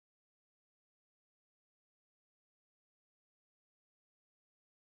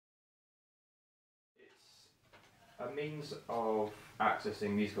a means of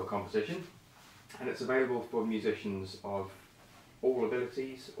accessing musical composition, and it's available for musicians of all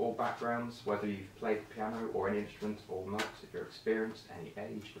abilities, all backgrounds, whether you've played the piano or any instrument or not, if you're experienced, any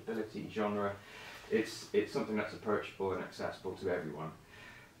age, ability, genre. It's something that's approachable and accessible to everyone.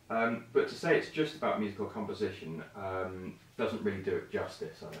 But to say it's just about musical composition doesn't really do it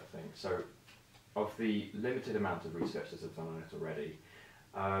justice, I don't think. So, of the limited amount of research that I've done on it already,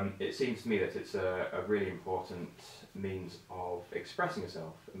 it seems to me that it's a really important means of expressing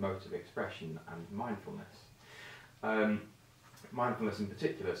yourself, emotive expression and mindfulness. Mindfulness in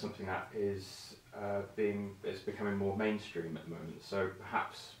particular is something that is becoming more mainstream at the moment. So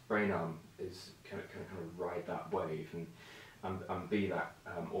perhaps Brainarm can kind of ride that wave and be that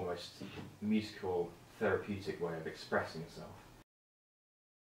almost musical, therapeutic way of expressing yourself.